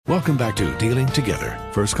Welcome back to Dealing Together.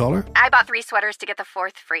 First caller? I bought 3 sweaters to get the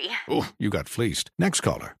 4th free. Oh, you got fleeced. Next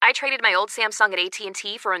caller? I traded my old Samsung at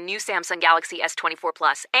AT&T for a new Samsung Galaxy S24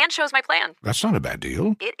 Plus and chose my plan. That's not a bad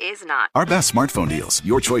deal. It is not. Our best smartphone deals.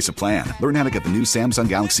 Your choice of plan. Learn how to get the new Samsung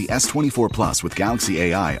Galaxy S24 Plus with Galaxy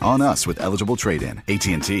AI on us with eligible trade-in.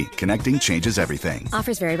 AT&T. Connecting changes everything.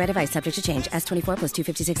 Offers vary by device. Subject to change. S24 plus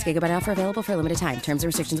 256 gigabyte offer available for a limited time. Terms and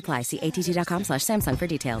restrictions apply. See att.com/Samsung for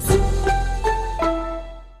details.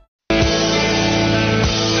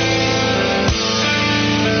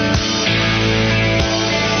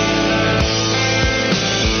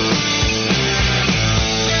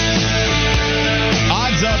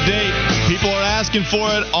 Update. People are asking for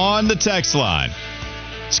it on the text line.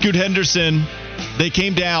 Scoot Henderson, they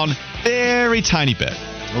came down very tiny bit.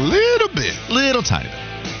 A little bit. Little tiny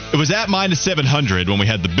bit. It was at minus 700 when we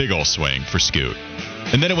had the big ol' swing for Scoot.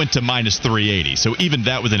 And then it went to minus 380. So even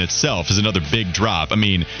that within itself is another big drop. I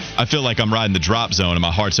mean, I feel like I'm riding the drop zone and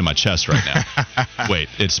my heart's in my chest right now. Wait,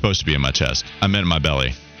 it's supposed to be in my chest. I meant in my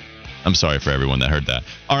belly. I'm sorry for everyone that heard that.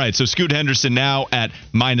 All right, so Scoot Henderson now at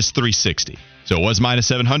minus 360. So it was minus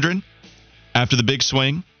 700 after the big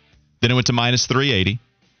swing. Then it went to minus 380.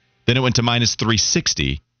 Then it went to minus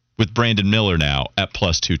 360 with Brandon Miller now at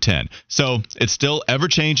plus 210. So it's still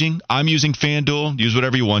ever-changing. I'm using FanDuel. Use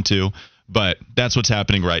whatever you want to. But that's what's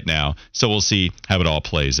happening right now. So we'll see how it all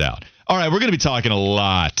plays out. All right, we're going to be talking a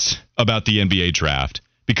lot about the NBA draft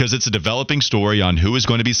because it's a developing story on who is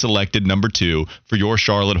going to be selected number 2 for your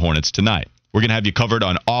Charlotte Hornets tonight. We're going to have you covered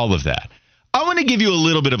on all of that. I want to give you a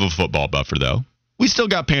little bit of a football buffer, though. We still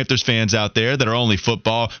got Panthers fans out there that are only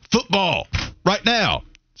football right now.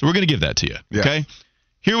 So we're going to give that to you, okay?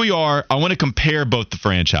 Here we are. I want to compare both the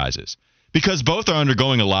franchises because both are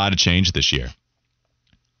undergoing a lot of change this year.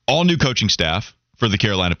 All new coaching staff for the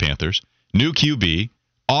Carolina Panthers, new QB,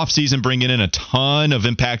 offseason bringing in a ton of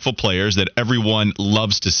impactful players that everyone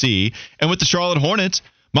loves to see. And with the Charlotte Hornets,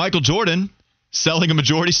 Michael Jordan selling a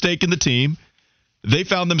majority stake in the team. They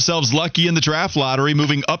found themselves lucky in the draft lottery,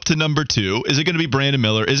 moving up to number 2. Is it going to be Brandon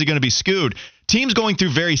Miller? Is it going to be Scoot? Teams going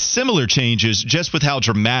through very similar changes just with how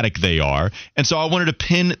dramatic they are. And so I wanted to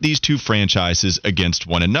pin these two franchises against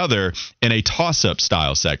one another in a toss-up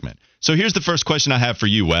style segment. So here's the first question I have for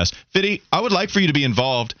you, Wes. Fitty, I would like for you to be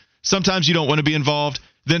involved. Sometimes you don't want to be involved.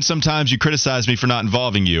 Then sometimes you criticize me for not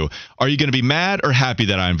involving you. Are you going to be mad or happy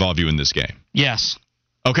that I involve you in this game? Yes.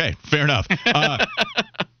 Okay, fair enough.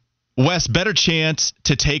 Wes, better chance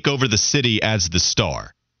to take over the city as the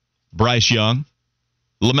star. Bryce Young,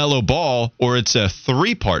 LaMelo Ball, or it's a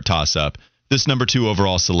 3-part toss-up, this number 2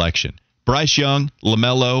 overall selection. Bryce Young,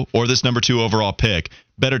 LaMelo, or this number 2 overall pick,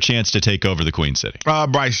 better chance to take over the Queen City.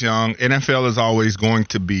 Bryce Young. NFL is always going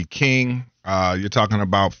to be king. You're talking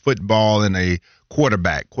about football and a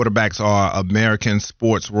quarterback. Quarterbacks are American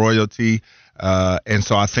sports royalty. And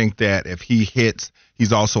so I think that if he hits,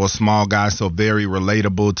 he's also a small guy, so very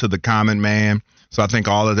relatable to the common man. So I think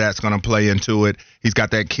all of that's going to play into it. He's got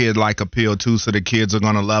that kid-like appeal, too, so the kids are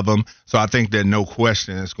going to love him. So I think that no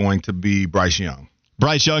question it's going to be Bryce Young.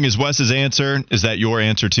 Bryce Young is Wes's answer. Is that your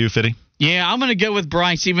answer, too, Fitty? Yeah, I'm going to go with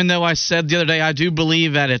Bryce, even though I said the other day I do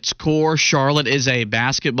believe at its core Charlotte is a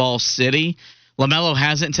basketball city. LaMelo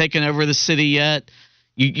hasn't taken over the city yet.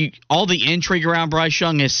 All the intrigue around Bryce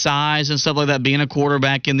Young, his size and stuff like that, being a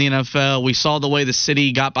quarterback in the NFL. We saw the way the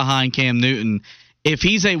city got behind Cam Newton. If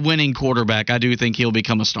he's a winning quarterback, I do think he'll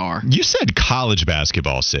become a star. You said college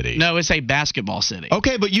basketball city. No, it's a basketball city.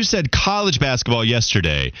 Okay, but you said college basketball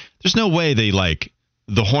yesterday. There's no way they like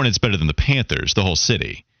the Hornets better than the Panthers, the whole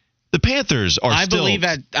city. The Panthers are I believe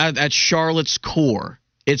at Charlotte's core,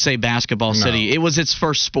 it's a basketball city. It was its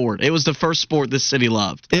first sport. It was the first sport this city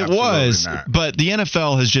loved. It was, but the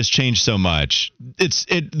NFL has just changed so much.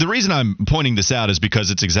 The reason I'm pointing this out is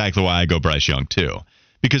because it's exactly why I go Bryce Young, too.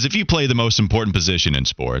 Because if you play the most important position in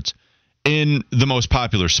sports, in the most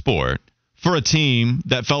popular sport, for a team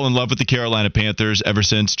that fell in love with the Carolina Panthers ever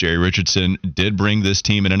since Jerry Richardson did bring this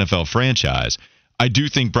team an NFL franchise, I do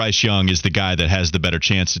think Bryce Young is the guy that has the better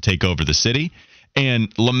chance to take over the city.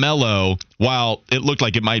 And LaMelo, while it looked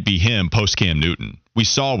like it might be him post-Cam Newton, we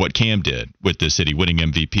saw what Cam did with this city, winning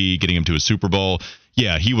MVP, getting him to a Super Bowl.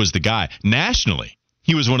 Yeah, he was the guy. Nationally,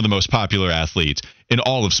 he was one of the most popular athletes in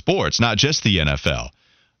all of sports, not just the NFL.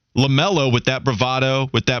 LaMelo, with that bravado,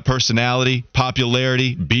 with that personality,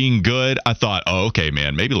 popularity, being good, I thought, oh, okay,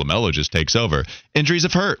 man, maybe LaMelo just takes over. Injuries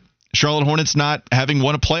have hurt. Charlotte Hornets not having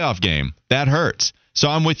won a playoff game, that hurts. So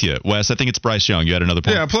I'm with you, Wes. I think it's Bryce Young. You had another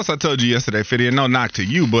point? Yeah, plus I told you yesterday, Fiddy, and no knock to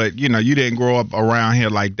you, but, you didn't grow up around here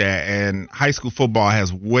like that, and high school football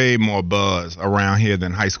has way more buzz around here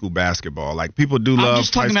than high school basketball. Like, people do love I'm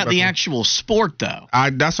just talking about the actual sport, though.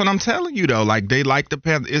 That's what I'm telling you, though. Like, they like the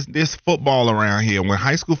Panthers. It's football around here. When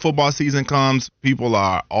high school football season comes, people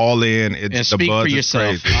are all in. The speak buzz for is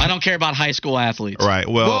yourself. crazy. I don't care about high school athletes. Right.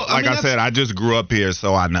 Well, I said, I just grew up here,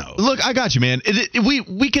 so I know. Look, I got you, man.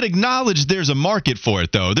 We can acknowledge there's a market for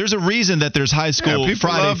it, though. There's a reason that there's high school Friday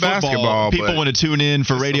football. Basketball, people want to tune in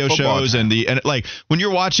for radio shows and like when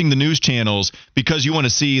you're watching the news channels because you want to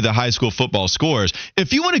see the high school football scores.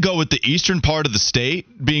 If you want to go with the eastern part of the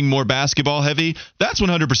state being more basketball heavy, that's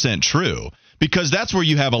 100% true. Because that's where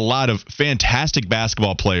you have a lot of fantastic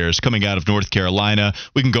basketball players coming out of North Carolina.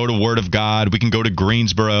 We can go to Word of God. We can go to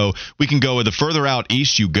Greensboro. We can go the further out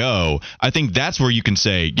east you go. I think that's where you can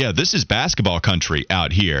say, yeah, this is basketball country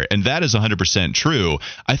out here. And that is 100% true.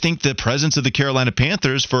 I think the presence of the Carolina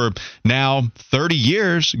Panthers for now 30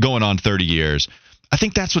 years, going on 30 years, I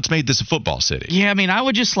think that's what's made this a football city. Yeah, I mean, I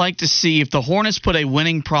would just like to see if the Hornets put a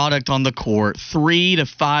winning product on the court 3 to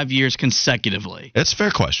 5 years consecutively. That's a fair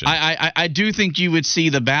question. I do think you would see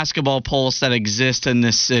the basketball pulse that exists in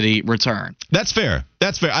this city return. That's fair.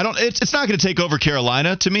 That's fair. It's not going to take over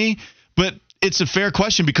Carolina to me, but it's a fair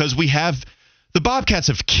question because the Bobcats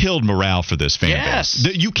have killed morale for this fan base.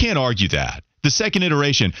 You can't argue that. The second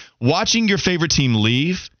iteration, watching your favorite team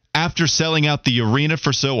leave after selling out the arena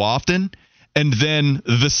for so often, and then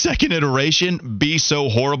the second iteration be so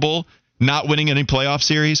horrible, not winning any playoff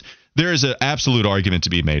series, there is an absolute argument to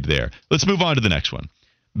be made there. Let's move on to the next one.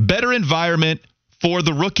 Better environment for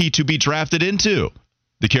the rookie to be drafted into.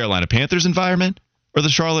 The Carolina Panthers environment or the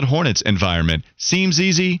Charlotte Hornets environment? Seems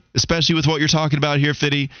easy, especially with what you're talking about here,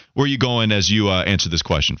 Fiddy. Where are you going as you answer this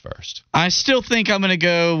question first? I still think I'm going to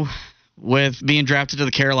go with being drafted to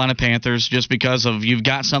the Carolina Panthers just because of you've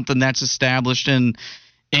got something that's established in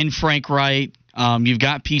Frank Wright. You've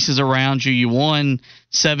got pieces around you. You won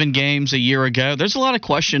 7 games a year ago. There's a lot of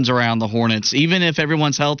questions around the Hornets. Even if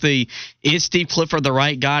everyone's healthy, is Steve Clifford the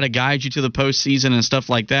right guy to guide you to the postseason and stuff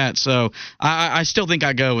like that? So I still think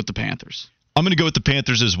I go with the Panthers. I'm going to go with the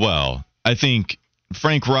Panthers as well. I think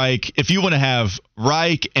Frank Reich, if you want to have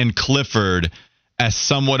Reich and Clifford as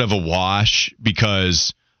somewhat of a wash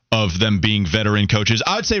because of them being veteran coaches,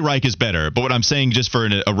 I would say Reich is better. But what I'm saying, just for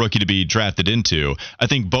a rookie to be drafted into, I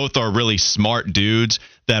think both are really smart dudes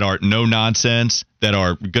that are no nonsense, that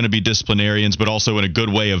are going to be disciplinarians, but also in a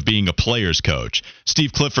good way of being a player's coach.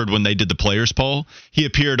 Steve Clifford, when they did the players poll, he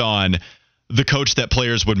appeared on the coach that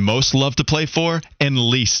players would most love to play for and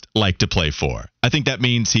least like to play for. I think that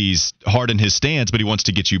means he's hard in his stance, but he wants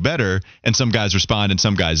to get you better, and some guys respond and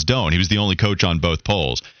some guys don't. He was the only coach on both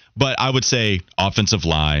polls. But I would say offensive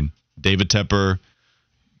line, David Tepper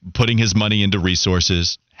putting his money into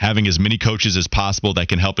resources, having as many coaches as possible that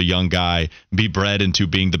can help a young guy be bred into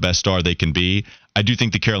being the best star they can be. I do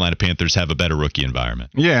think the Carolina Panthers have a better rookie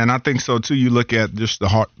environment. Yeah, and I think so, too. You look at just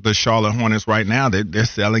the Charlotte Hornets right now, they're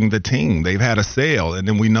selling the team. They've had a sale, and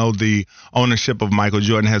then we know the ownership of Michael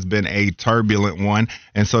Jordan has been a turbulent one,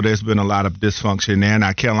 and so there's been a lot of dysfunction there.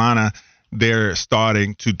 Now, Carolina, they're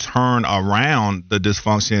starting to turn around the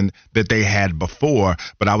dysfunction that they had before.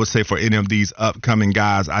 But I would say for any of these upcoming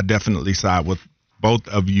guys, I definitely side with both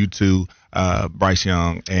of you two, Bryce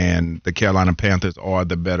Young and the Carolina Panthers are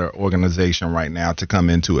the better organization right now to come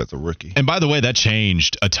into as a rookie. And by the way, that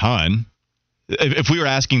changed a ton. If we were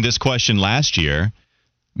asking this question last year,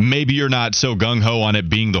 maybe you're not so gung-ho on it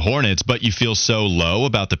being the Hornets, but you feel so low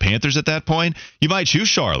about the Panthers at that point, you might choose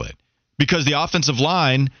Charlotte because the offensive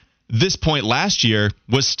line this point last year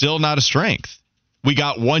was still not a strength. We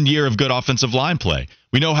got 1 year of good offensive line play.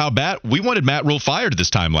 We know how bad we wanted Matt Rule fired this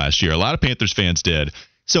time last year. A lot of Panthers fans did.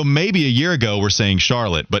 So maybe a year ago we're saying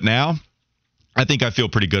Charlotte, but now I think I feel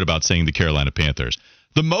pretty good about saying the Carolina Panthers.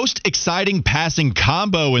 The most exciting passing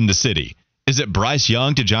combo in the city, is it Bryce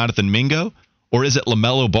Young to Jonathan Mingo, or is it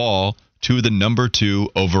LaMelo Ball to the number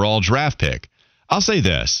 2 overall draft pick? I'll say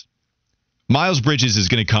this. Miles Bridges is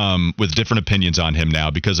going to come with different opinions on him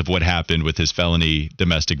now because of what happened with his felony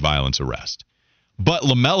domestic violence arrest. But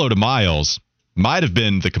LaMelo to Miles might have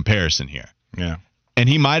been the comparison here. Yeah. And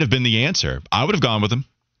he might have been the answer. I would have gone with him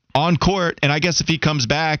on court. And I guess if he comes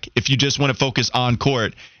back, if you just want to focus on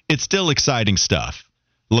court, it's still exciting stuff.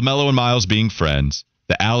 LaMelo and Miles being friends,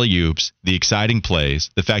 the alley-oops, the exciting plays,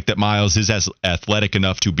 the fact that Miles is as athletic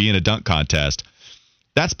enough to be in a dunk contest,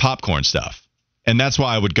 that's popcorn stuff. And that's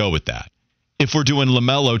why I would go with that. If we're doing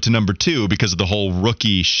LaMelo to number 2 because of the whole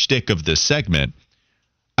rookie shtick of this segment,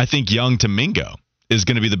 I think Young to Mingo is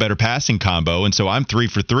going to be the better passing combo, and so I'm 3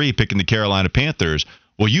 for 3 picking the Carolina Panthers.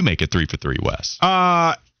 Well, you make it 3 for 3, Wes.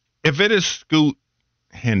 If it is Scoot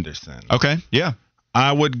Henderson, okay, yeah,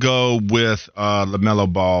 I would go with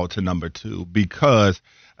LaMelo Ball to number 2 because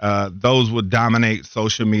those would dominate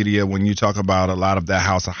social media when you talk about a lot of that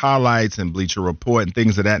House of Highlights and Bleacher Report and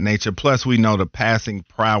things of that nature. Plus, we know the passing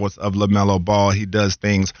prowess of LaMelo Ball. He does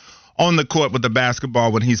things on the court with the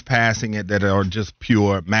basketball when he's passing it that are just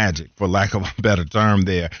pure magic, for lack of a better term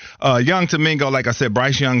there. Young Domingo, like I said,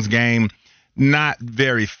 Bryce Young's game, not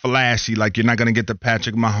very flashy. Like, you're not going to get the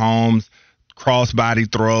Patrick Mahomes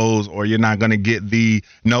crossbody throws, or you're not going to get the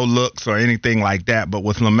no looks or anything like that. But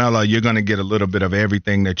with LaMelo, you're going to get a little bit of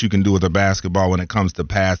everything that you can do with a basketball when it comes to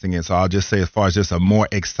passing it. So I'll just say, as far as just a more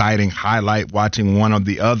exciting highlight watching one or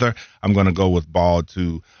the other, I'm going to go with Ball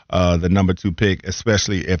to the number 2 pick,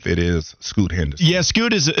 especially if it is Scoot Henderson. Yeah,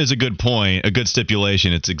 Scoot is a good point, a good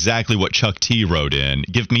stipulation. It's exactly what Chuck T wrote in.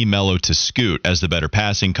 Give me Melo to Scoot as the better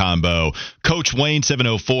passing combo. Coach Wayne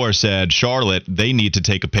 704 said Charlotte, they need to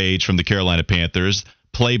take a page from the Carolina Panthers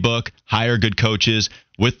playbook, hire good coaches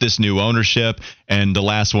with this new ownership. And the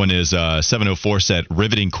last one is 704 said,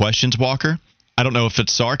 riveting questions, Walker. I don't know if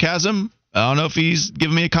it's sarcasm. I don't know if he's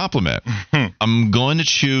giving me a compliment. I'm going to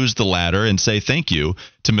choose the latter and say thank you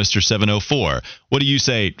to Mr. 704. What do you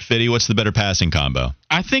say, Fitty? What's the better passing combo?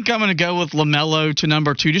 I think I'm going to go with LaMelo to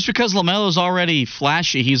number 2, just because LaMelo's already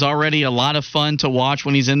flashy. He's already a lot of fun to watch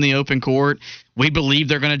when he's in the open court. We believe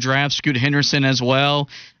they're going to draft Scoot Henderson as well.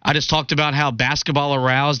 I just talked about how basketball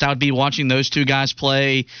aroused I would be watching those two guys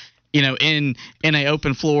play, in a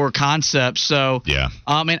open floor concept. So yeah,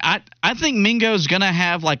 and I think Mingo's gonna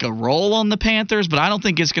have like a role on the Panthers, but I don't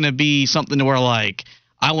think it's gonna be something to where like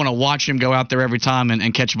I want to watch him go out there every time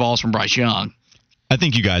and catch balls from Bryce Young. I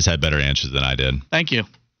think you guys had better answers than I did. Thank you.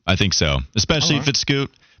 I think so, especially if it's Scoot,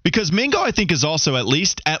 because Mingo I think is also at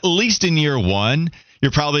least in year 1,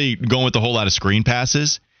 you're probably going with a whole lot of screen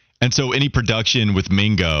passes, and so any production with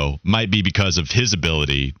Mingo might be because of his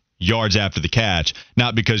ability. Yards after the catch,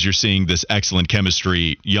 not because you're seeing this excellent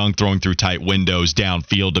chemistry, Young throwing through tight windows,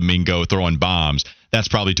 downfield, Domingo throwing bombs. That's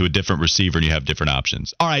probably to a different receiver, and you have different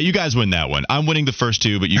options. All right, you guys win that one. I'm winning the first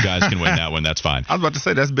 2, but you guys can win that one. That's fine. I was about to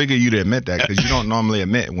say, that's big of you to admit that, because you don't normally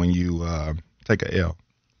admit when you take a L.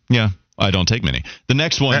 Yeah, I don't take many. The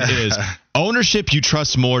next one is ownership you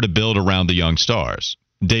trust more to build around the young stars.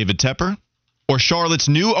 David Tepper or Charlotte's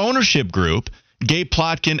new ownership group, Gabe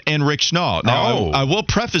Plotkin and Rick Schnall. Now, I will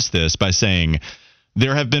preface this by saying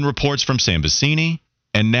there have been reports from Sam Vecini,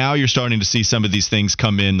 and now you're starting to see some of these things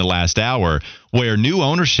come in the last hour where new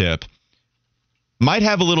ownership might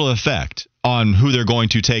have a little effect on who they're going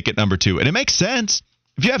to take at number 2. And it makes sense.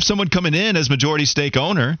 If you have someone coming in as majority stake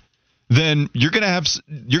owner, then you're going to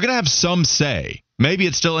have some say. Maybe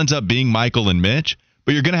it still ends up being Michael and Mitch,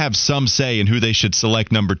 but you're going to have some say in who they should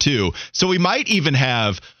select number 2. So we might even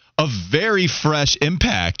have a very fresh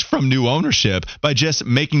impact from new ownership by just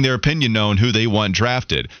making their opinion known who they want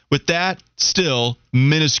drafted. With that, still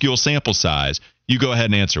minuscule sample size. You go ahead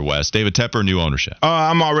and answer, Wes. David Tepper, new ownership.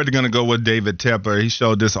 I'm already going to go with David Tepper. He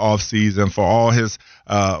showed this offseason for all his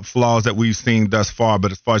flaws that we've seen thus far,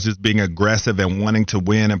 but as far as just being aggressive and wanting to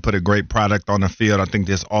win and put a great product on the field, I think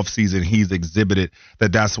this offseason he's exhibited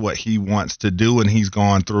that that's what he wants to do, and he's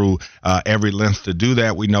gone through every length to do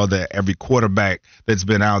that. We know that every quarterback that's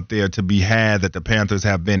been out there to be had, that the Panthers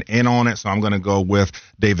have been in on it, so I'm going to go with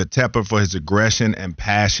David Tepper for his aggression and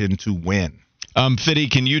passion to win. Fitty,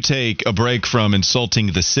 can you take a break from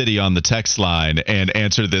insulting the city on the text line and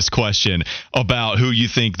answer this question about who you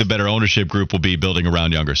think the better ownership group will be building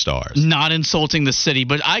around younger stars? Not insulting the city,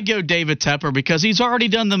 but I go David Tepper because he's already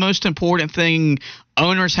done the most important thing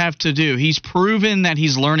owners have to do. He's proven that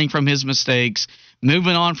he's learning from his mistakes,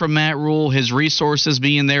 moving on from Matt Rule, his resources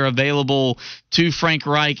being there available to Frank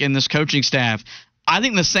Reich and this coaching staff. I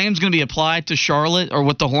think the same's going to be applied to Charlotte or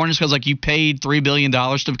with the Hornets because, like, you paid $3 billion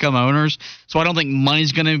to become owners. So I don't think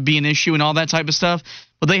money's going to be an issue and all that type of stuff.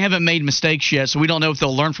 But they haven't made mistakes yet, so we don't know if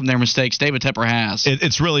they'll learn from their mistakes. David Tepper has.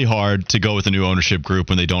 It's really hard to go with a new ownership group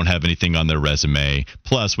when they don't have anything on their resume.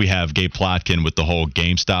 Plus, we have Gabe Plotkin with the whole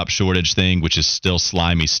GameStop shortage thing, which is still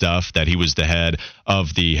slimy stuff, that he was the head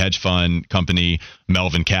of the hedge fund company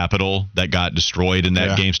Melvin Capital that got destroyed in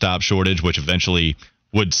that GameStop shortage, which eventually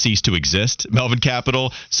would cease to exist, Melvin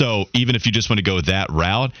Capital. So even if you just want to go that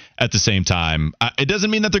route, at the same time, it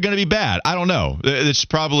doesn't mean that they're going to be bad. I don't know. It's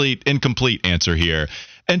probably incomplete answer here.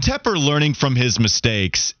 And Tepper learning from his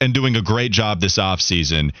mistakes and doing a great job this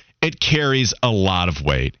offseason, it carries a lot of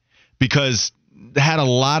weight because had a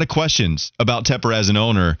lot of questions about Tepper as an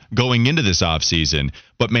owner going into this offseason.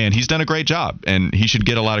 But, man, he's done a great job, and he should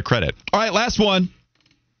get a lot of credit. All right, last one.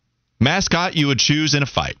 Mascot you would choose in a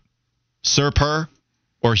fight. Sir Purr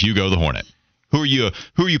or Hugo the Hornet? Who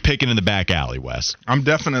are you picking in the back alley, Wes? I'm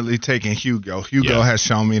definitely taking Hugo. Hugo has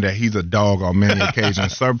shown me that he's a dog on many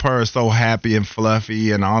occasions. Sir Purr is so happy and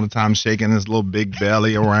fluffy and all the time shaking his little big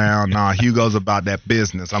belly around. Nah, Hugo's about that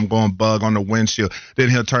business. I'm going bug on the windshield. Then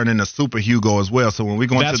he'll turn into Super Hugo as well. So when we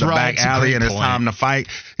go into the back alley and it's time to fight,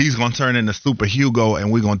 he's going to turn into Super Hugo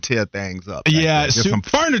and we're going to tear things up. Yeah. Get some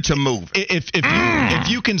furniture moving. If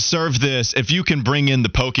you can serve this, if you can bring in the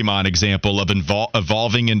Pokemon example of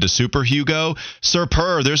evolving into Super Hugo, Sir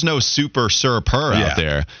Purr, there's no Super Sir Purr out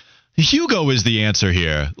there. Hugo is the answer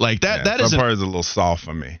here. Like that. That Sir Purr is a little soft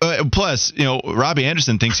for me. Plus, Robbie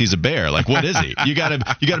Anderson thinks he's a bear. Like, what is he? You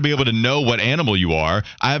gotta be able to know what animal you are.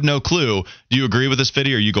 I have no clue. Do you agree with this,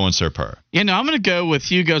 Fitty, or are you going Sir Purr? I'm going to go with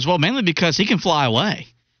Hugo as well, mainly because he can fly away.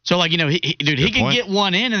 So, like, he can get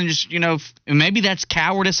one in and just, maybe that's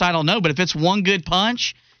cowardice. I don't know. But if it's one good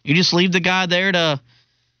punch, you just leave the guy there to.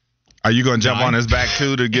 Are you going to jump on his back,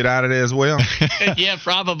 too, to get out of there as well? Yeah,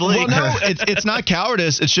 probably. Well, no, it's not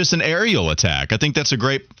cowardice. It's just an aerial attack. I think that's a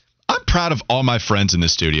great – I'm proud of all my friends in the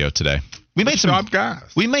studio today. We made some guys.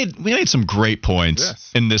 We made some great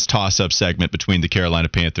points in this toss-up segment between the Carolina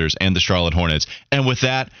Panthers and the Charlotte Hornets. And with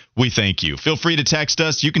that, we thank you. Feel free to text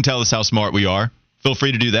us. You can tell us how smart we are. Feel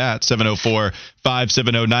free to do that,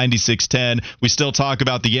 704-570-9610. We still talk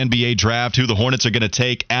about the NBA draft, who the Hornets are going to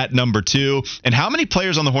take at number 2, and how many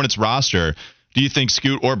players on the Hornets roster do you think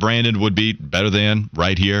Scoot or Brandon would be better than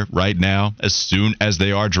right here, right now, as soon as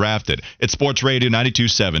they are drafted? It's Sports Radio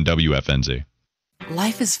 92.7 WFNZ.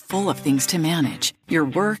 Life is full of things to manage. Your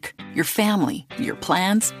work, your family, your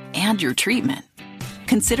plans, and your treatment.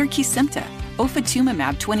 Consider Kesimpta,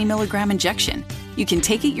 ofatumumab 20 milligram injection. You can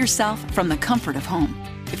take it yourself from the comfort of home.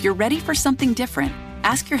 If you're ready for something different,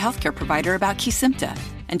 ask your healthcare provider about Kesimpta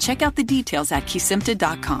and check out the details at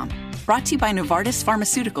kesimpta.com. Brought to you by Novartis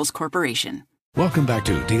Pharmaceuticals Corporation. Welcome back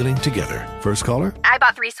to Dealing Together. First caller? I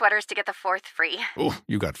bought 3 sweaters to get the 4th free. Oh,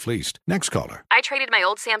 you got fleeced. Next caller? I traded my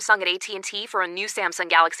old Samsung at AT&T for a new Samsung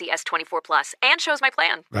Galaxy S24 Plus and chose my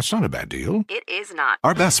plan. That's not a bad deal. It is not.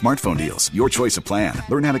 Our best smartphone deals. Your choice of plan.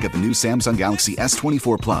 Learn how to get the new Samsung Galaxy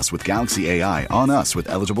S24 Plus with Galaxy AI on us with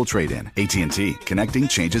eligible trade-in. AT&T. Connecting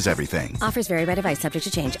changes everything. Offers vary by device, subject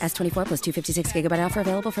to change. S24 plus 256 gigabyte offer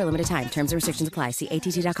available for a limited time. Terms and restrictions apply. See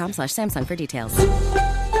att.com/Samsung for details.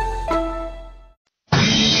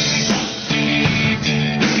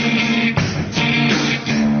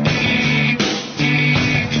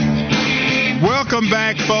 Welcome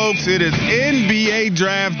back, folks. It is NBA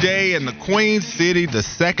Draft Day in the Queen City. The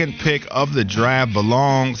second pick of the draft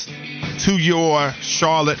belongs to your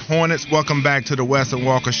Charlotte Hornets. Welcome back to the Wes and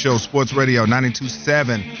Walker Show, Sports Radio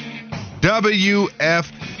 92.7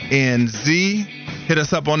 WFNZ. Hit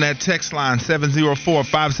us up on that text line,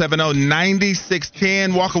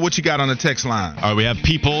 704-570-9610. Walker, what you got on the text line? All right, we have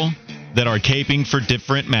people that are caping for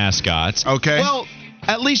different mascots. Okay. Well,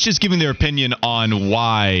 at least just giving their opinion on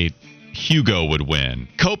why Hugo would win.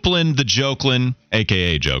 Copeland the Jokelin,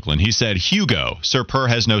 a.k.a. Jokelin, he said, Hugo, Sir Purr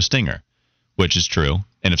has no stinger, which is true.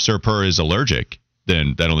 And if Sir Purr is allergic,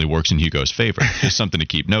 then that only works in Hugo's favor. Just something to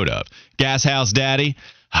keep note of. Gas House Daddy,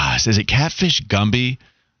 is it Catfish Gumby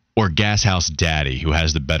or Gas House Daddy who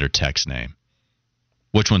has the better text name?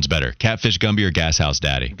 Which one's better, Catfish Gumby or Gas House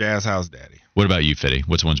Daddy? Gas House Daddy. What about you, Fitty?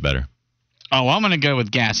 Which one's better? Oh, I'm going to go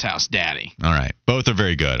with Gas House Daddy. All right. Both are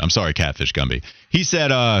very good. I'm sorry, Catfish Gumby. He said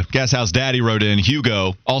Gas House Daddy wrote in,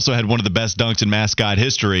 Hugo also had one of the best dunks in mascot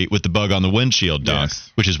history with the bug on the windshield dunk,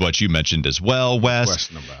 which is what you mentioned as well,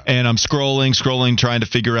 Wes. And I'm scrolling, trying to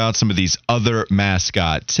figure out some of these other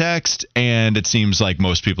mascot text, and it seems like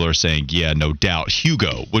most people are saying, yeah, no doubt,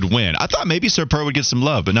 Hugo would win. I thought maybe Sir Purr would get some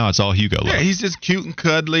love, but no, it's all Hugo love. Yeah, he's just cute and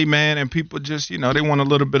cuddly, man, and people just, they want a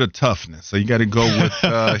little bit of toughness. So you got to go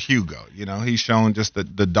with Hugo, He's shown just the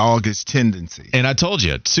doggish tendency. And I told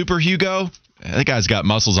you, Super Hugo, that guy's got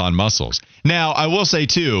muscles on muscles. Now, I will say,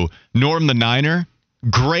 too, Norm the Niner,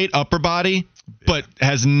 great upper body, but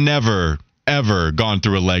has never, ever gone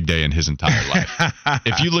through a leg day in his entire life.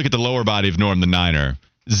 If you look at the lower body of Norm the Niner,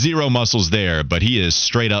 zero muscles there, but he is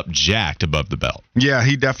straight up jacked above the belt. Yeah,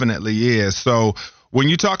 he definitely is. So when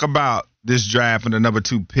you talk about this draft and the number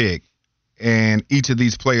 2 pick, and each of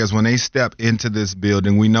these players, when they step into this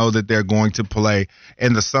building, we know that they're going to play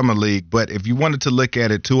in the Summer League. But if you wanted to look at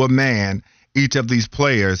it to a man, each of these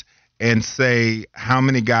players, and say how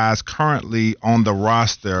many guys currently on the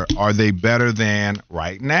roster are they better than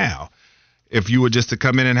right now? If you were just to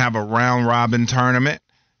come in and have a round-robin tournament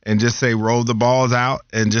and just say roll the balls out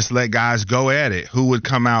and just let guys go at it, who would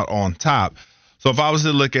come out on top? So if I was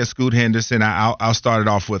to look at Scoot Henderson, I'll start it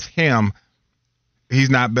off with him. He's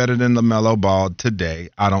not better than LaMelo Ball today,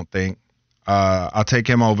 I don't think. I'll take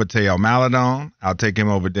him over Teo Maladon. I'll take him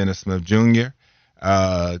over Dennis Smith Jr.,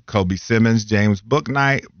 Kobe Simmons, James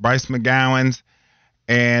Bouknight, Bryce McGowens,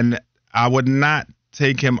 and I would not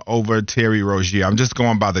take him over Terry Rozier. I'm just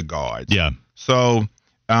going by the guards. Yeah. So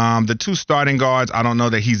the two starting guards, I don't know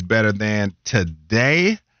that he's better than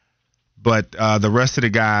today, but the rest of the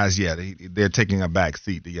guys, they're taking a back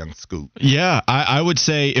seat, the young Scoot. Yeah, I would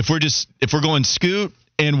say if we're going Scoot,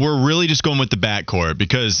 and we're really just going with the backcourt,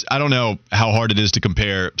 because I don't know how hard it is to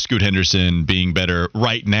compare Scoot Henderson being better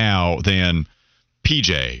right now than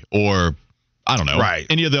PJ or, I don't know,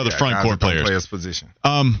 any of the other front court players. Play his position.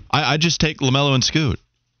 I just take LaMelo and Scoot.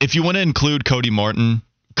 If you want to include Cody Martin,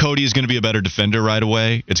 Cody is going to be a better defender right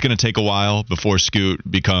away. It's going to take a while before Scoot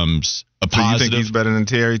becomes a positive. So you think he's better than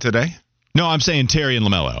Terry today? No, I'm saying Terry and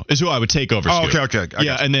LaMelo is who I would take over Scoot. Okay.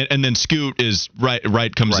 Yeah, and then Scoot is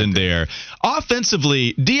right comes in there.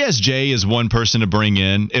 Offensively, DSJ is one person to bring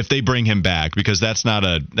in if they bring him back, because that's not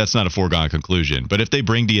a foregone conclusion. But if they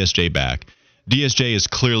bring DSJ back, DSJ is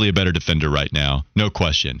clearly a better defender right now, no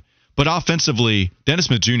question. But offensively, Dennis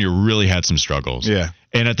Smith Jr. really had some struggles. Yeah.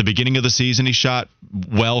 And at the beginning of the season, he shot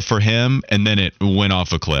well for him, and then it went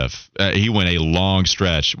off a cliff. He went a long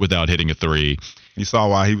stretch without hitting a three. You saw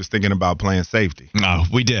why he was thinking about playing safety. No,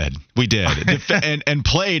 we did. and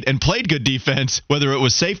played good defense, whether it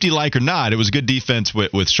was safety-like or not. It was good defense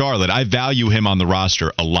with Charlotte. I value him on the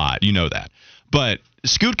roster a lot. You know that. But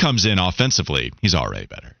Scoot comes in offensively. He's already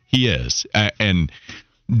better. He is. And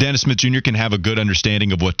Dennis Smith Jr. can have a good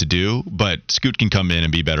understanding of what to do, but Scoot can come in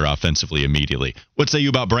and be better offensively immediately. What say you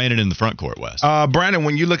about Brandon in the front court, Wes? Brandon,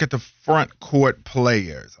 when you look at the front court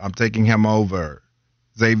players, I'm taking him over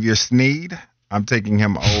Xavier Sneed. I'm taking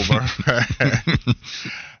him over.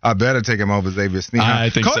 I better take him over Xavier Sneed. I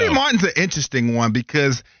think Cody so. Martin's an interesting one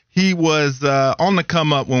because he was on the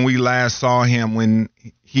come up when we last saw him when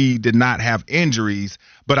he did not have injuries,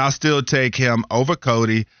 but I'll still take him over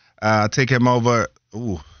Cody. Take him over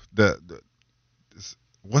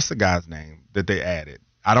what's the guy's name that they added?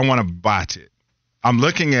 I don't want to botch it. I'm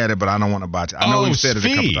looking at it, but I don't want to botch it. I know we said it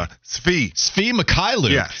a couple times. Svi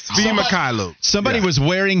Mikhailuk. Yeah, Svi Mikhailuk. Somebody was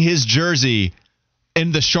wearing his jersey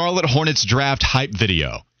in the Charlotte Hornets draft hype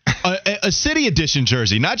video. A City Edition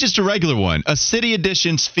jersey, not just a regular one. A City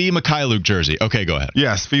Edition Svi Mikhailuk jersey. Okay, go ahead.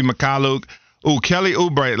 Yeah, Svi Mikhailuk. Ooh, Kelly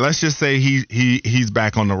Oubre. Let's just say he's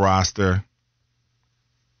back on the roster.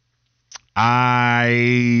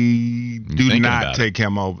 I do not take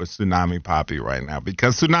him over Tsunami Poppy right now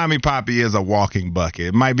because Tsunami Poppy is a walking bucket.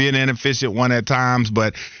 It might be an inefficient one at times,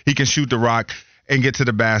 but he can shoot the rock and get to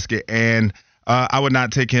the basket. And I would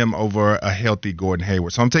not take him over a healthy Gordon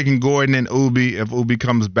Hayward. So I'm taking Gordon and Ubi if Ubi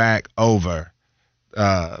comes back over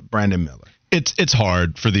Brandon Miller. It's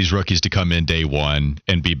hard for these rookies to come in day one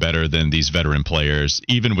and be better than these veteran players,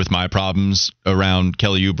 even with my problems around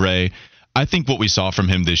Kelly Oubre. I think what we saw from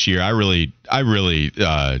him this year, I really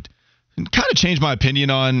kind of changed my opinion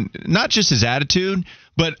on not just his attitude,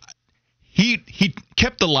 but he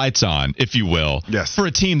kept the lights on, if you will, for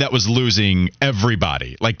a team that was losing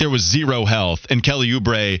everybody. Like there was zero health, and Kelly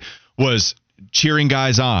Oubre was cheering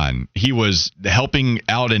guys on. He was helping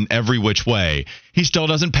out in every which way. He still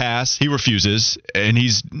doesn't pass. He refuses, and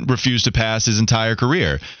he's refused to pass his entire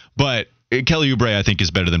career. But Kelly Oubre, I think,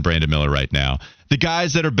 is better than Brandon Miller right now. The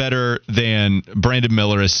guys that are better than Brandon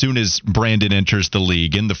Miller as soon as Brandon enters the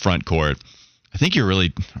league in the front court, I think are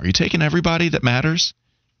you taking everybody that matters?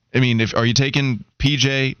 I mean, are you taking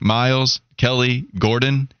PJ, Miles, Kelly,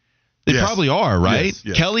 Gordon? They probably are, right?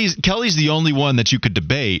 Yes. Kelly's the only one that you could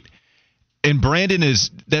debate. And Brandon this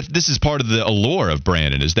is part of the allure of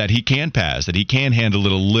Brandon, is that he can pass, that he can handle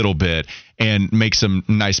it a little bit and make some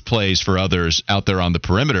nice plays for others out there on the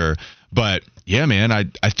perimeter. But yeah, man,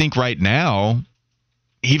 I think right now,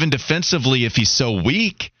 even defensively, if he's so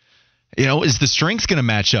weak, is the strength going to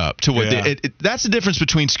match up to what that's the difference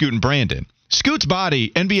between Scoot and Brandon. Scoot's body,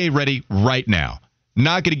 NBA ready right now.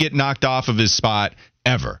 Not going to get knocked off of his spot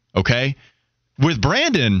ever, okay? With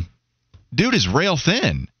Brandon, dude is rail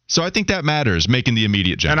thin. So I think that matters, making the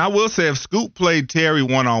immediate jump. And I will say, if Scoot played Terry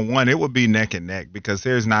one-on-one, it would be neck and neck because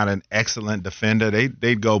Terry's not an excellent defender.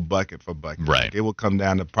 They'd go bucket for bucket. Right. Like, it would come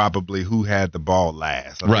down to probably who had the ball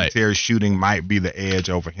last. I think Terry's shooting might be the edge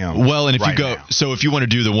over him. Well, and if you want to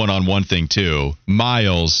do the one-on-one thing too,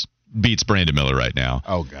 Miles beats Brandon Miller right now.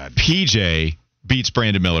 Oh, God. PJ beats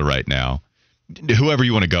Brandon Miller right now. Whoever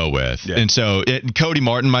you want to go with. Yeah. And so Cody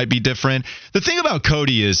Martin might be different. The thing about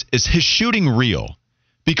Cody is his shooting real.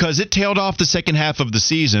 Because it tailed off the second half of the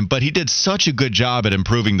season, but he did such a good job at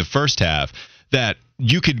improving the first half that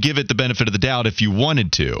you could give it the benefit of the doubt if you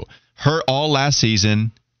wanted to. Hurt all last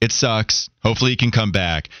season. It sucks. Hopefully he can come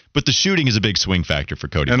back. But the shooting is a big swing factor for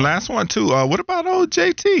Cody. And last one, too. What about old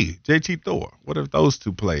JT Thor? What if those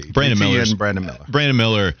two played? Brandon Miller. Brandon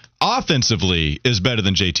Miller offensively is better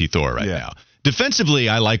than JT Thor right now. Defensively,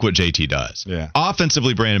 I like what JT does. Yeah.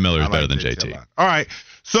 Offensively, Brandon Miller is better than JT. All right.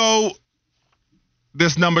 So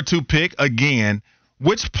this number 2 pick, again,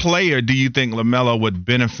 which player do you think LaMelo would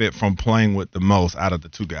benefit from playing with the most out of the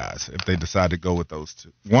two guys if they decide to go with those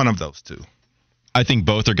two? One of those two. I think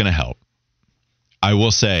both are going to help. I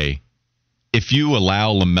will say, if you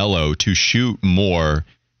allow LaMelo to shoot more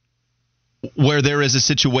where there is a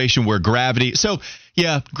situation where gravity... So,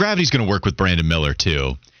 yeah, gravity's going to work with Brandon Miller,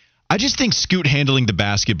 too. I just think Scoot handling the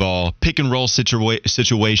basketball, pick-and-roll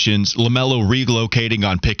situations, LaMelo relocating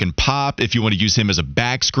on pick and pop, if you want to use him as a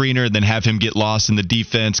back screener and then have him get lost in the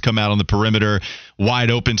defense, come out on the perimeter,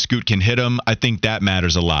 wide open, Scoot can hit him. I think that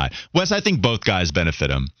matters a lot. Wes, I think both guys benefit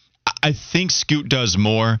him. I think Scoot does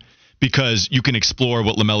more because you can explore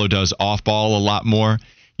what LaMelo does off ball a lot more.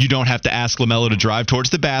 You don't have to ask LaMelo to drive towards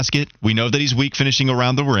the basket. We know that he's weak finishing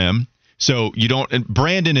around the rim. So you don't. And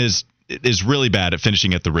Brandon is really bad at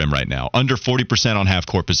finishing at the rim right now. Under 40% on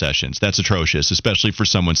half-court possessions. That's atrocious, especially for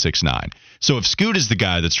someone 6'9". So if Scoot is the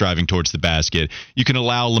guy that's driving towards the basket, you can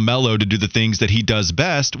allow LaMelo to do the things that he does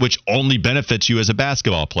best, which only benefits you as a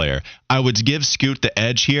basketball player. I would give Scoot the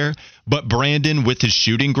edge here, but Brandon, with his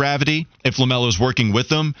shooting gravity, if LaMelo's working with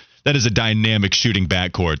him, that is a dynamic shooting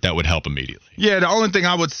backcourt that would help immediately. Yeah, the only thing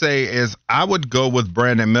I would say is I would go with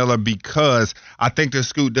Brandon Miller because I think that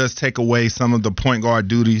Scoot does take away some of the point guard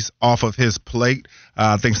duties off of his plate.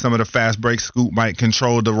 I think some of the fast breaks, Scoot might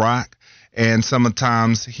control the rock, and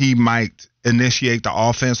sometimes he might initiate the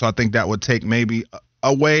offense. So I think that would take maybe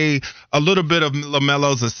away a little bit of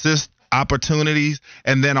LaMelo's assist opportunities.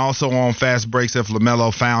 And then also on fast breaks, if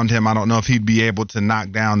LaMelo found him, I don't know if he'd be able to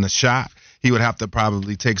knock down the shot. He would have to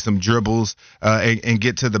probably take some dribbles and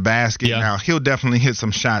get to the basket. Yeah. Now, he'll definitely hit some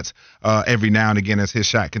shots every now and again as his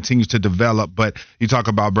shot continues to develop. But you talk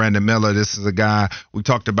about Brandon Miller. This is a guy, we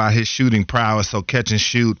talked about his shooting prowess, so catch and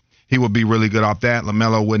shoot. He would be really good off that.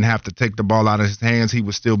 LaMelo wouldn't have to take the ball out of his hands. He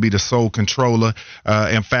would still be the sole controller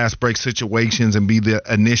in fast break situations and be the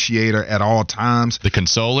initiator at all times. The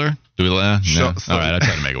consoler? Do we no. All right, I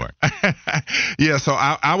try to make it work. Yeah, so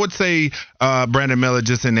I would say Brandon Miller,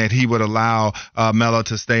 just in that he would allow Melo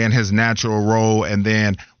to stay in his natural role, and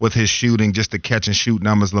then with his shooting, just the catch and shoot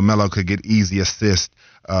numbers, LaMelo could get easy assists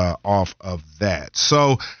off of that.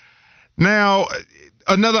 So now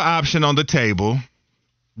another option on the table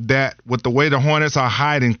that, with the way the Hornets are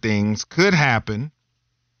hiding things, could happen.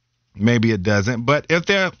 Maybe it doesn't. But if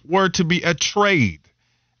there were to be a trade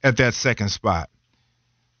at that second spot,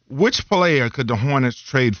 which player could the Hornets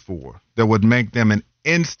trade for that would make them an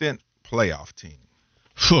instant playoff team?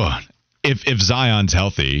 If Zion's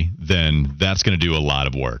healthy, then that's going to do a lot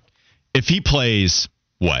of work. If he plays,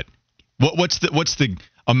 what's the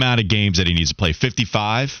amount of games that he needs to play?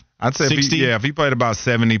 55? I'd say 60? If he played about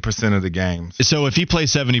 70% of the games. So if he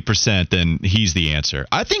plays 70%, then he's the answer.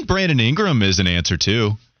 I think Brandon Ingram is an answer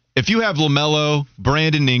too. If you have LaMelo,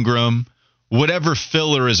 Brandon Ingram, whatever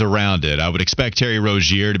filler is around it, I would expect Terry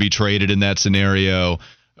Rozier to be traded in that scenario.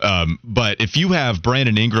 But if you have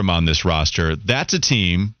Brandon Ingram on this roster, that's a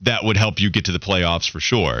team that would help you get to the playoffs for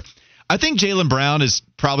sure. I think Jaylen Brown is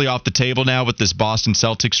probably off the table now with this Boston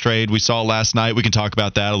Celtics trade we saw last night. We can talk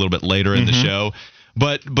about that a little bit later in the show.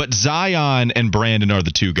 But Zion and Brandon are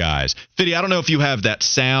the two guys. Fiddy, I don't know if you have that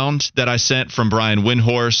sound that I sent from Brian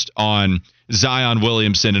Windhorst on Zion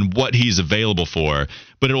Williamson and what he's available for,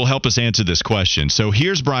 but it will help us answer this question. So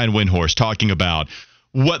here's Brian Windhorst talking about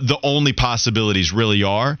what the only possibilities really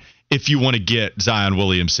are. If you want to get Zion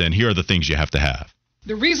Williamson, here are the things you have to have.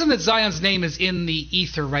 The reason that Zion's name is in the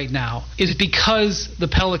ether right now is because the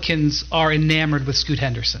Pelicans are enamored with Scoot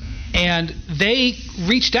Henderson. And they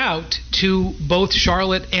reached out to both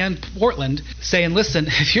Charlotte and Portland saying, listen,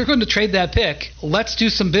 if you're going to trade that pick, let's do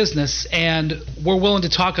some business, and we're willing to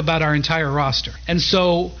talk about our entire roster. And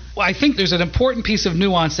so I think there's an important piece of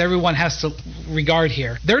nuance everyone has to regard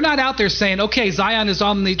here. They're not out there saying, okay, Zion is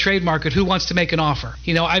on the trade market, who wants to make an offer?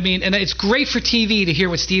 And it's great for TV to hear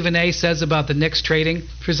what Stephen A. says about the Knicks trading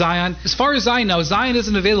for Zion. As far as I know, Zion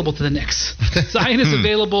isn't available to the Knicks. Zion is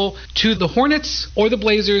available to the Hornets or the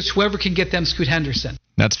Blazers, whoever can get them Scoot Henderson.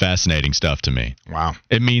 That's fascinating stuff to me. Wow.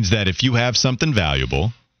 It means that if you have something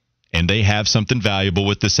valuable and they have something valuable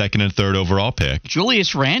with the 2nd and 3rd overall pick.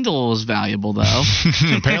 Julius Randle is valuable, though.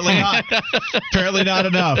 Apparently not. Apparently not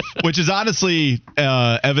enough, which is honestly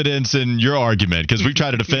evidence in your argument because we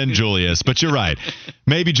try to defend Julius. But you're right.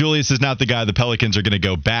 Maybe Julius is not the guy the Pelicans are going to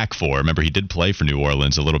go back for. Remember, he did play for New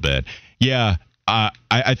Orleans a little bit. Yeah.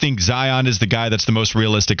 I think Zion is the guy that's the most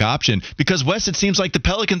realistic option because, Wes, it seems like the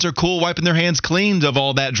Pelicans are cool wiping their hands clean of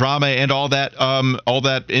all that drama and all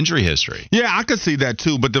that injury history. Yeah, I could see that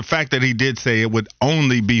too. But the fact that he did say it would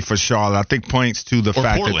only be for Charlotte, I think points to the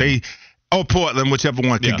fact Portland. that they – Portland, whichever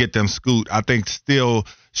one could get them Scoot, I think still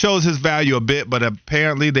shows his value a bit, but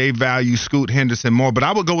apparently they value Scoot Henderson more. But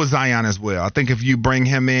I would go with Zion as well. I think if you bring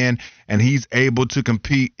him in and he's able to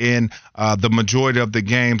compete in the majority of the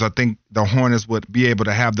games, I think the Hornets would be able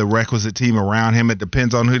to have the requisite team around him. It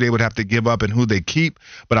depends on who they would have to give up and who they keep,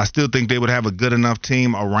 but I still think they would have a good enough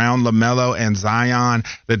team around LaMelo and Zion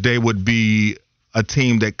that they would be a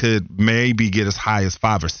team that could maybe get as high as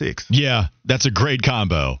 5 or 6. Yeah, that's a great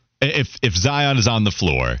combo. If Zion is on the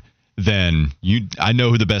floor, then I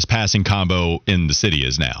know who the best passing combo in the city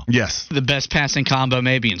is now. Yes. The best passing combo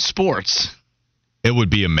maybe in sports. It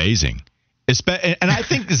would be amazing. And I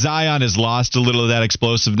think Zion has lost a little of that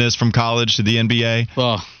explosiveness from college to the NBA.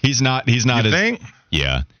 Well, he's not You think?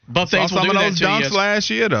 Yeah. But Saw some of those dunks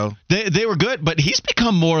last year, though. They were good, but he's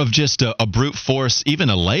become more of just a brute force,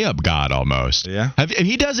 even a layup god almost. Yeah. And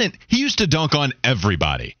he used to dunk on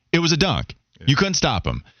everybody. It was a dunk. Yeah. You couldn't stop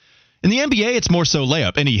him. In the NBA, it's more so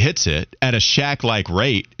layup, and he hits it at a Shaq-like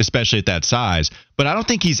rate, especially at that size. But I don't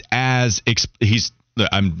think he's don't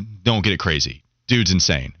get it crazy. Dude's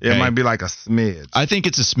insane. It might be like a smidge. I think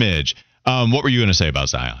it's a smidge. What were you going to say about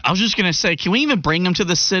Zion? I was just going to say, can we even bring him to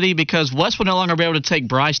the city? Because Wes will no longer be able to take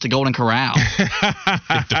Bryce to Golden Corral.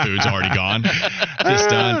 If the food's already gone. Just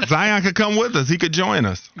done. Zion could come with us. He could join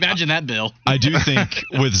us. Imagine that, Bill. I do think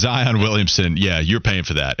with Zion Williamson, yeah, you're paying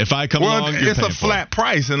for that. If I come along, you're it's paying a flat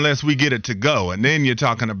price unless we get it to go. And then you're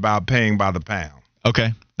talking about paying by the pound. Okay,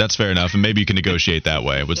 that's fair enough. And maybe you can negotiate that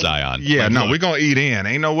way with Zion. Yeah, no, we're going to eat in.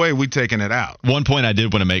 Ain't no way we taking it out. One point I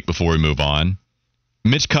did want to make before we move on.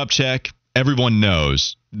 Mitch Kupchak, everyone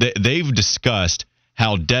knows they've discussed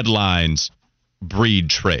how deadlines breed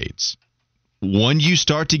trades. When you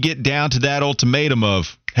start to get down to that ultimatum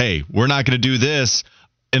of, hey, we're not going to do this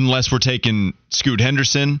unless we're taking Scoot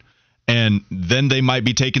Henderson, and then they might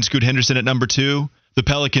be taking Scoot Henderson at number 2. The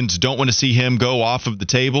Pelicans don't want to see him go off of the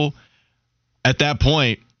table. At that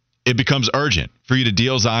point, it becomes urgent for you to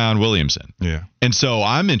deal Zion Williamson. Yeah. And so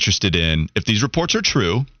I'm interested in, if these reports are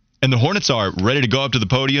true, and the Hornets are ready to go up to the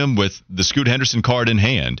podium with the Scoot Henderson card in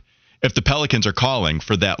hand, if the Pelicans are calling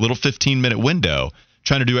for that little 15-minute window,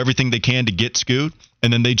 trying to do everything they can to get Scoot,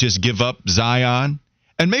 and then they just give up Zion,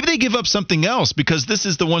 and maybe they give up something else, because this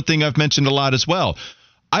is the one thing I've mentioned a lot as well.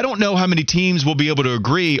 I don't know how many teams will be able to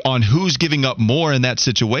agree on who's giving up more in that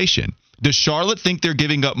situation. Does Charlotte think they're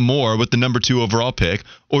giving up more with the number 2 overall pick,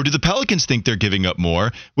 or do the Pelicans think they're giving up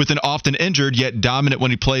more with an often injured yet dominant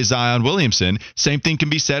when he plays Zion Williamson? Same thing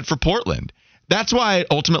can be said for Portland. That's why I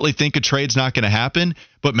ultimately think a trade's not going to happen,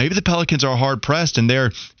 but maybe the Pelicans are hard-pressed and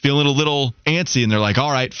they're feeling a little antsy, and they're like,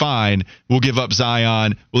 all right, fine, we'll give up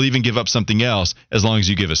Zion, we'll even give up something else as long as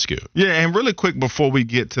you give us Scoot. Yeah, and really quick before we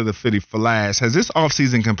get to the Fitty Flash, has this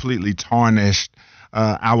offseason completely tarnished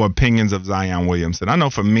our opinions of Zion Williamson? I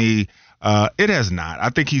know for me, it has not.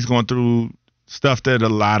 I think he's going through stuff that a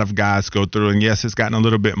lot of guys go through. And yes, it's gotten a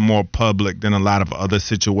little bit more public than a lot of other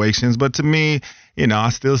situations. But to me, I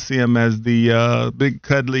still see him as the big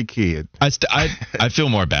cuddly kid. I feel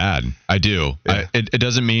more bad. I do. Yeah. It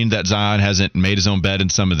doesn't mean that Zion hasn't made his own bed in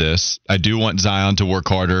some of this. I do want Zion to work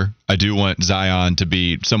harder. I do want Zion to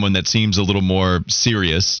be someone that seems a little more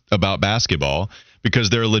serious about basketball,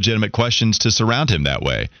 because there are legitimate questions to surround him that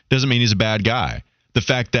way. Doesn't mean he's a bad guy. The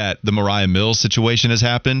fact that the Mariah Mills situation has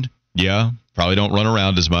happened, yeah, probably don't run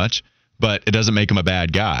around as much, but it doesn't make him a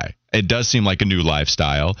bad guy. It does seem like a new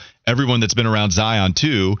lifestyle. Everyone that's been around Zion,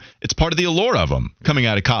 too, it's part of the allure of him coming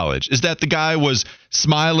out of college, is that the guy was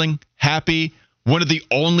smiling, happy, one of the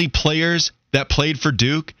only players that played for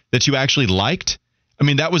Duke that you actually liked. I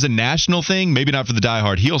mean, that was a national thing, maybe not for the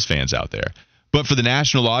diehard Heels fans out there, but for the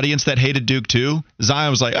national audience that hated Duke, too,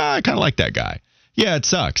 Zion was like, I kind of like that guy. Yeah, it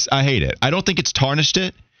sucks. I hate it. I don't think it's tarnished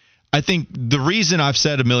it. I think the reason I've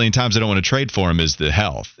said a million times I don't want to trade for him is the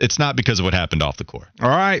health. It's not because of what happened off the court. All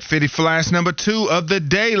right, Fitty Flash number 2 of the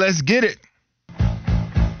day. Let's get it.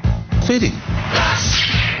 Fitty.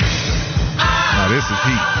 Now, this is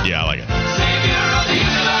heat. Yeah, I like it.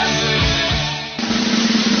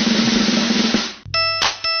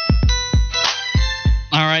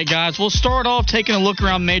 All right, right, guys. We'll start off taking a look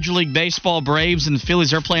around Major League Baseball. Braves and the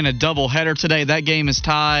Phillies are playing a doubleheader today. That game is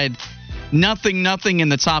tied 0-0 in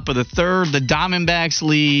the top of the third. The Diamondbacks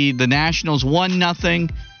lead the Nationals 1-0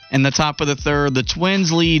 in the top of the third. The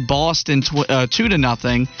Twins lead Boston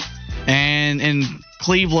 2-0. And in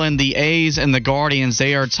Cleveland, the A's and the Guardians,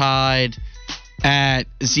 they are tied at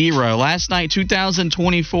 0. Last night,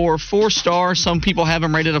 2024, 4-star. Some people have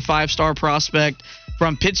him rated a 5-star prospect.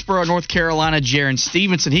 From Pittsburgh, North Carolina, Jaron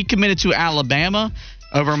Stevenson. He committed to Alabama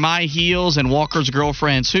over My Heels and Walker's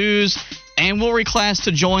Girlfriend's Who's, and will reclass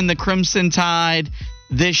to join the Crimson Tide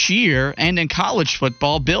this year. And in college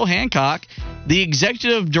football, Bill Hancock, the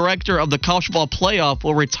executive director of the college football playoff,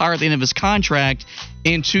 will retire at the end of his contract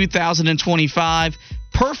in 2025.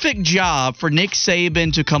 Perfect job for Nick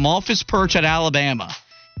Saban to come off his perch at Alabama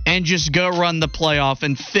and just go run the playoff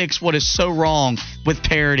and fix what is so wrong with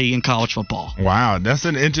parity in college football. Wow, that's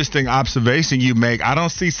an interesting observation you make. I don't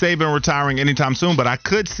see Saban retiring anytime soon, but I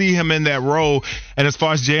could see him in that role. And as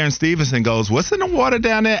far as Jaron Stevenson goes, what's in the water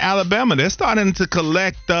down there in Alabama? They're starting to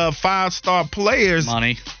collect 5-star players.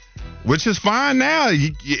 Money. Which is fine now.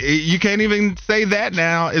 You can't even say that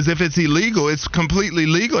now as if it's illegal. It's completely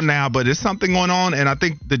legal now, but it's something going on, and I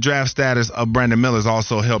think the draft status of Brandon Miller is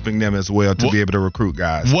also helping them as well to be able to recruit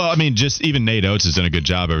guys. Well, I mean, just even Nate Oates has done a good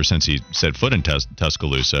job ever since he set foot in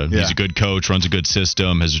Tuscaloosa. Yeah. He's a good coach, runs a good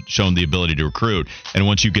system, has shown the ability to recruit, and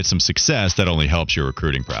once you get some success, that only helps your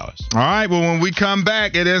recruiting prowess. All right, well, when we come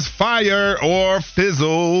back, it is Fire or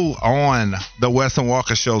Fizzle on the Wes and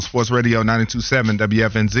Walker Show, Sports Radio 92.7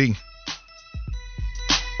 WFNZ.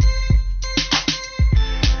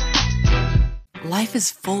 Life is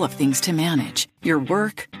full of things to manage. Your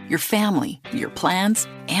work, your family, your plans,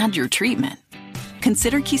 and your treatment.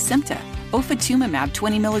 Consider Kesimpta, ofatumumab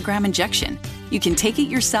 20 milligram injection. You can take it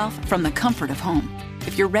yourself from the comfort of home.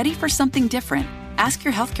 If you're ready for something different, ask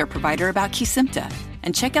your healthcare provider about Kesimpta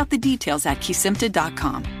and check out the details at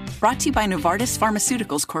kesimpta.com. Brought to you by Novartis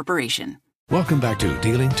Pharmaceuticals Corporation. Welcome back to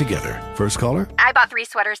Dealing Together. First caller? I bought 3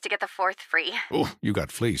 sweaters to get the 4th free. Oh, you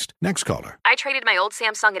got fleeced. Next caller? I traded my old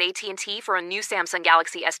Samsung at AT&T for a new Samsung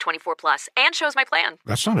Galaxy S24 Plus and chose my plan.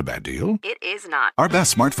 That's not a bad deal. It is not. Our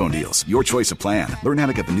best smartphone deals, your choice of plan. Learn how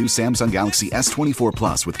to get the new Samsung Galaxy S24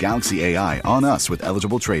 Plus with Galaxy AI on us with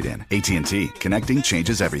eligible trade-in. AT&T. Connecting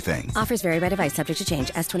changes everything. Offers vary by device, subject to change.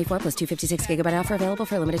 S24 plus 256 gigabyte offer available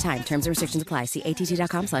for a limited time. Terms and restrictions apply. See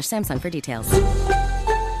att.com/Samsung for details.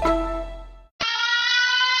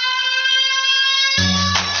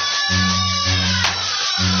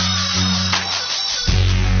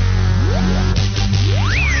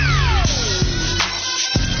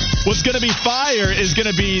 What's going to be fire is going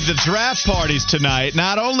to be the draft parties tonight,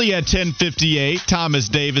 not only at 1058 Thomas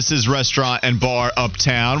Davis's restaurant and bar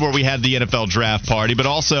uptown where we had the NFL draft party, but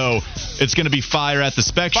also it's going to be fire at the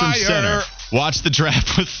Spectrum Center. Watch the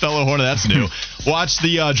draft with fellow Hornets. That's new. Watch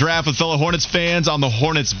the draft with fellow Hornets fans on the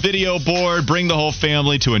Hornets video board. Bring the whole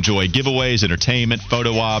family to enjoy giveaways, entertainment,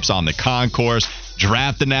 photo ops on the concourse,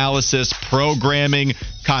 draft analysis, programming.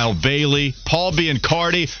 Kyle Bailey, Paul B. and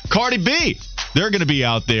Cardi B. They're going to be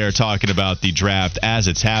out there talking about the draft as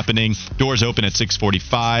it's happening. Doors open at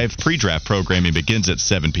 6:45. Pre-draft programming begins at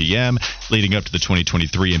 7 p.m., leading up to the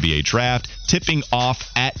 2023 NBA Draft. Tipping off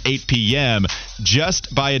at 8 p.m.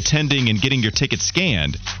 Just by attending and getting your ticket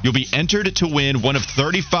scanned, you'll be entered to win one of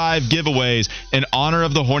 35 giveaways in honor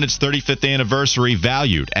of the Hornets' 35th anniversary,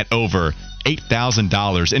 valued at over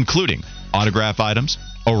 $8,000, including autograph items,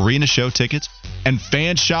 arena show tickets, and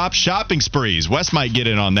fan shop shopping sprees. Wes might get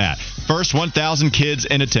in on that. First 1,000 kids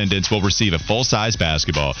in attendance will receive a full-size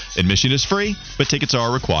basketball. Admission is free, but tickets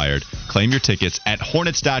are required. Claim your tickets at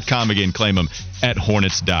Hornets.com. Again, claim them at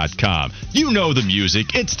Hornets.com. You know the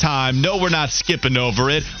music. It's time. No, we're not skipping over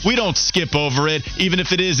it. We don't skip over it, even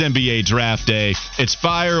if it is NBA Draft Day. It's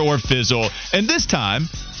fire or fizzle. And this time,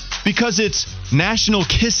 because it's National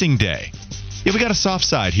Kissing Day. Yeah, we got a soft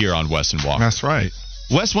side here on Wes and Walker. That's right.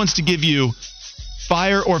 Wes wants to give you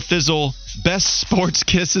fire or fizzle best sports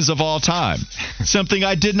kisses of all time. Something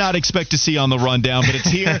I did not expect to see on the rundown, but it's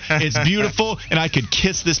here. It's beautiful, and I could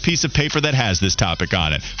kiss this piece of paper that has this topic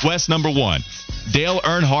on it. Wes, number 1. Dale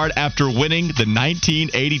Earnhardt after winning the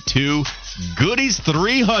 1982 Goodies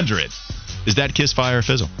 300. Is that kiss, fire, or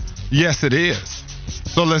fizzle? Yes, it is.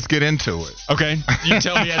 So let's get into it. Okay. You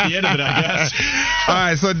tell me at the end of it, I guess. All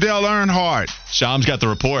right, so Dale Earnhardt. Sham's got the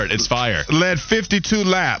report. It's fire. Led 52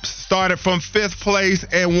 laps, started from 5th place,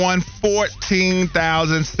 and won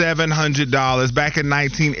 $14,700 back in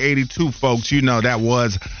 1982, folks. You know that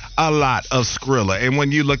was a lot of Skrilla. And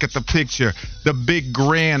when you look at the picture, the big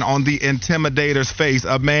grin on the Intimidator's face,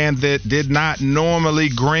 a man that did not normally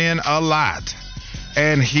grin a lot.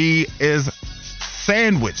 and he is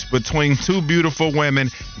sandwiched between two beautiful women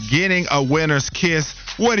getting a winner's kiss.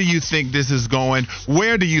 Where do you think this is going?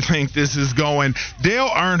 Where do you think this is going? Dale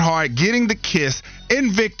Earnhardt getting the kiss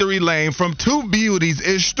in victory lane from two beauties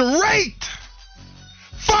is straight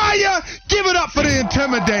fire. Give it up for the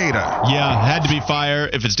Intimidator. Yeah, had to be fire.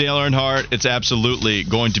 If it's Dale Earnhardt, it's absolutely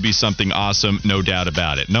going to be something awesome, no doubt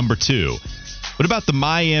about it. Number 2, what about the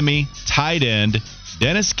Miami tight end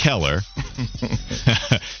Dennis Keller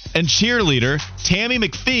and cheerleader Tammy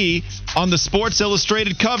McPhee on the Sports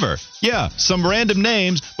Illustrated cover? Yeah, some random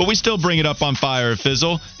names, but we still bring it up on Fire or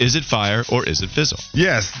Fizzle. Is it fire or is it fizzle?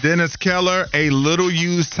 Yes, Dennis Keller, a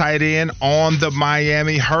little-used tight end on the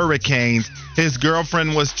Miami Hurricanes. His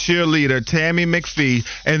girlfriend was cheerleader Tammy McPhee,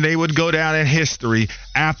 and they would go down in history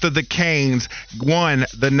after the Canes won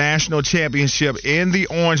the national championship in the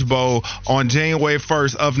Orange Bowl on January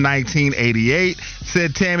 1st of 1988.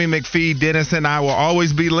 Said Tammy McPhee, Dennis and I will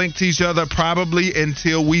always be linked to each other probably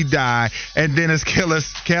until we die. And Dennis Keller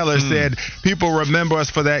said, people remember us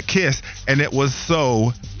for that kiss, and it was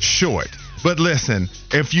so short. But listen,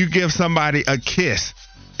 if you give somebody a kiss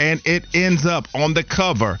and it ends up on the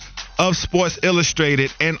cover of Sports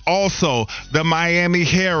Illustrated and also the Miami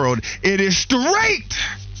Herald, it is straight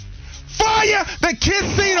fire. The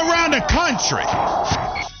kiss scene around the country.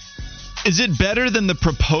 Is it better than the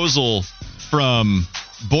proposal from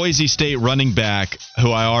Boise State running back,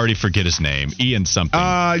 who I already forget his name, Ian something,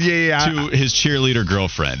 to his cheerleader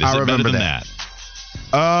girlfriend? Is it better than that?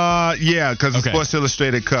 Yeah, because the Sports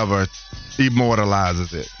Illustrated cover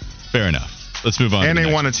immortalizes it. Fair enough. Let's move on. And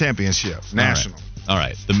they won a championship, national. All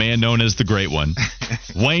right. The man known as the Great One,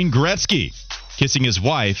 Wayne Gretzky, kissing his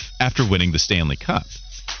wife after winning the Stanley Cup.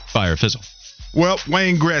 Fire or fizzle? Well,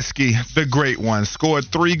 Wayne Gretzky, the Great One, scored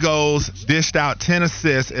 3 goals, dished out 10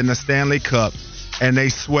 assists in the Stanley Cup, and they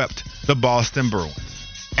swept the Boston Bruins.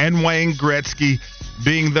 And Wayne Gretzky,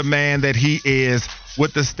 being the man that he is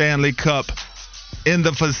with the Stanley Cup in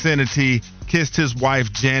the vicinity, kissed his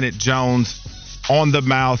wife, Janet Jones, on the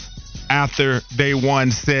mouth after they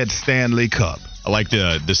won said Stanley Cup. I like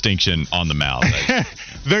the distinction on the mouth.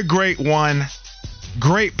 The Great One,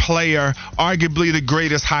 great player, arguably the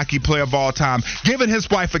greatest hockey player of all time, giving his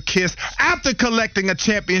wife a kiss after collecting a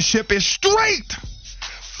championship is straight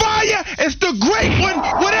fire. It's the Great One.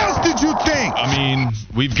 What else did you think? I mean,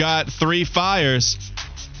 we've got 3 fires.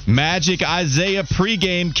 Magic Isaiah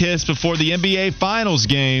pregame kiss before the NBA Finals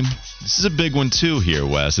game. This is a big one too here,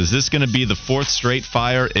 Wes. Is this going to be the 4th straight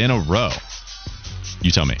fire in a row? You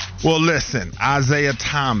tell me. Well, listen, Isaiah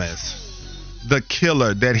Thomas, the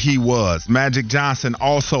killer that he was. Magic Johnson,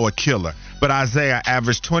 also a killer. But Isaiah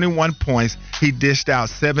averaged 21 points. He dished out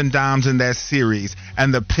 7 dimes in that series,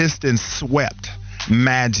 and the Pistons swept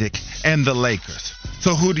Magic and the Lakers.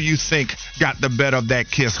 So who do you think got the better of that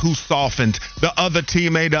kiss? Who softened the other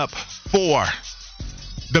teammate up for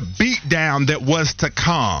the beatdown that was to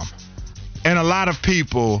come? And a lot of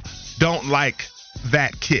people don't like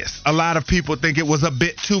that kiss. A lot of people think it was a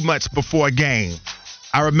bit too much before a game.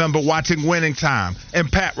 I remember watching Winning Time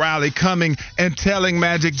and Pat Riley coming and telling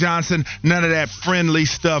Magic Johnson none of that friendly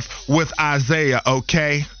stuff with Isaiah,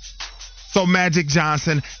 okay? So Magic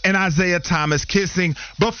Johnson and Isaiah Thomas kissing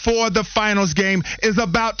before the finals game is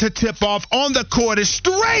about to tip off on the court is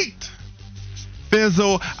straight.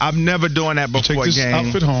 Fizzle, I'm never doing that before a game. Take this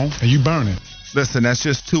outfit home and you burn it. Listen, that's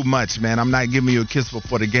just too much, man. I'm not giving you a kiss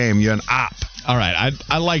before the game. You're an op. All right,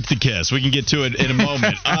 I like the kiss. We can get to it in a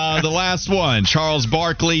moment. The last one, Charles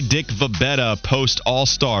Barkley, Dick Vabetta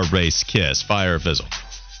post-All-Star race kiss. Fire or fizzle?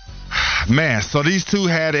 Man, so these two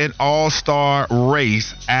had an All-Star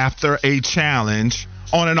race after a challenge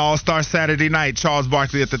on an All-Star Saturday night. Charles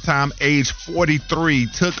Barkley, at the time, age 43,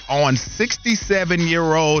 took on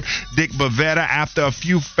 67-year-old Dick Vabetta after a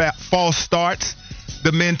few false starts.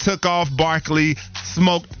 The men took off. Barkley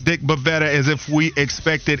smoked Dick Vabetta as if we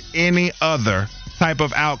expected any other type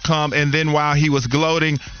of outcome. And then while he was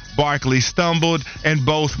gloating, Barkley stumbled and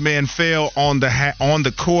both men fell on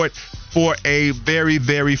the court for a very,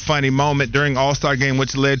 very funny moment during All-Star game,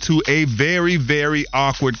 which led to a very, very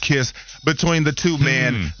awkward kiss between the two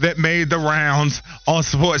men that made the rounds on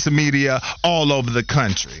sports media all over the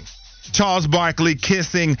country. Charles Barkley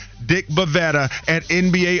kissing Dick Vabetta at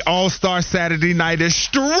NBA All-Star Saturday night is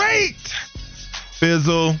straight.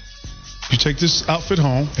 Fizzle, You take this outfit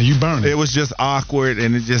home and you burn it. It was just awkward,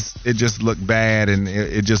 and it just looked bad, and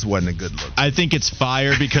it just wasn't a good look. I think it's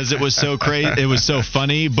fire because it was so crazy, it was so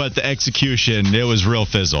funny, but the execution, it was real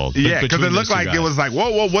fizzled. Yeah, because it looked like it was like,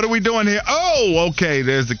 whoa, what are we doing here? Oh, okay,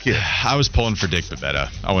 there's the kid. I was pulling for Dick Bavetta.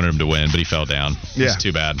 I wanted him to win, but he fell down. It's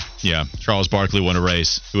too bad. Yeah, Charles Barkley won a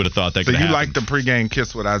race. Who would have thought that could happen? So you liked the pregame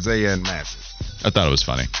kiss with Isaiah and Matthews? I thought it was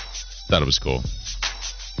funny. Thought it was cool.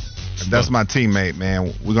 If that's my teammate, man,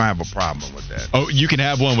 we're going to have a problem with that. Oh, you can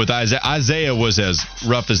have one with Isaiah. Isaiah was as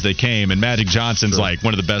rough as they came, and Magic Johnson's like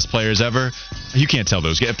one of the best players ever. You can't tell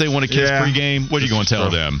those guys. If they want to kiss pregame, what are you going to tell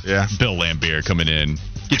them? Yeah. Bill Laimbeer coming in.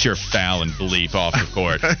 Get your Fallon bleep off the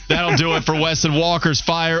court. That'll do it for Wesson Walker's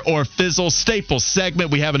Fire or Fizzle Staples segment.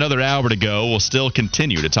 We have another hour to go. We'll still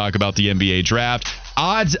continue to talk about the NBA draft.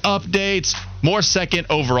 Odds updates, more second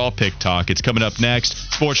overall pick talk. It's coming up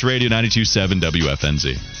next. Sports Radio 92.7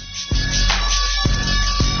 WFNZ.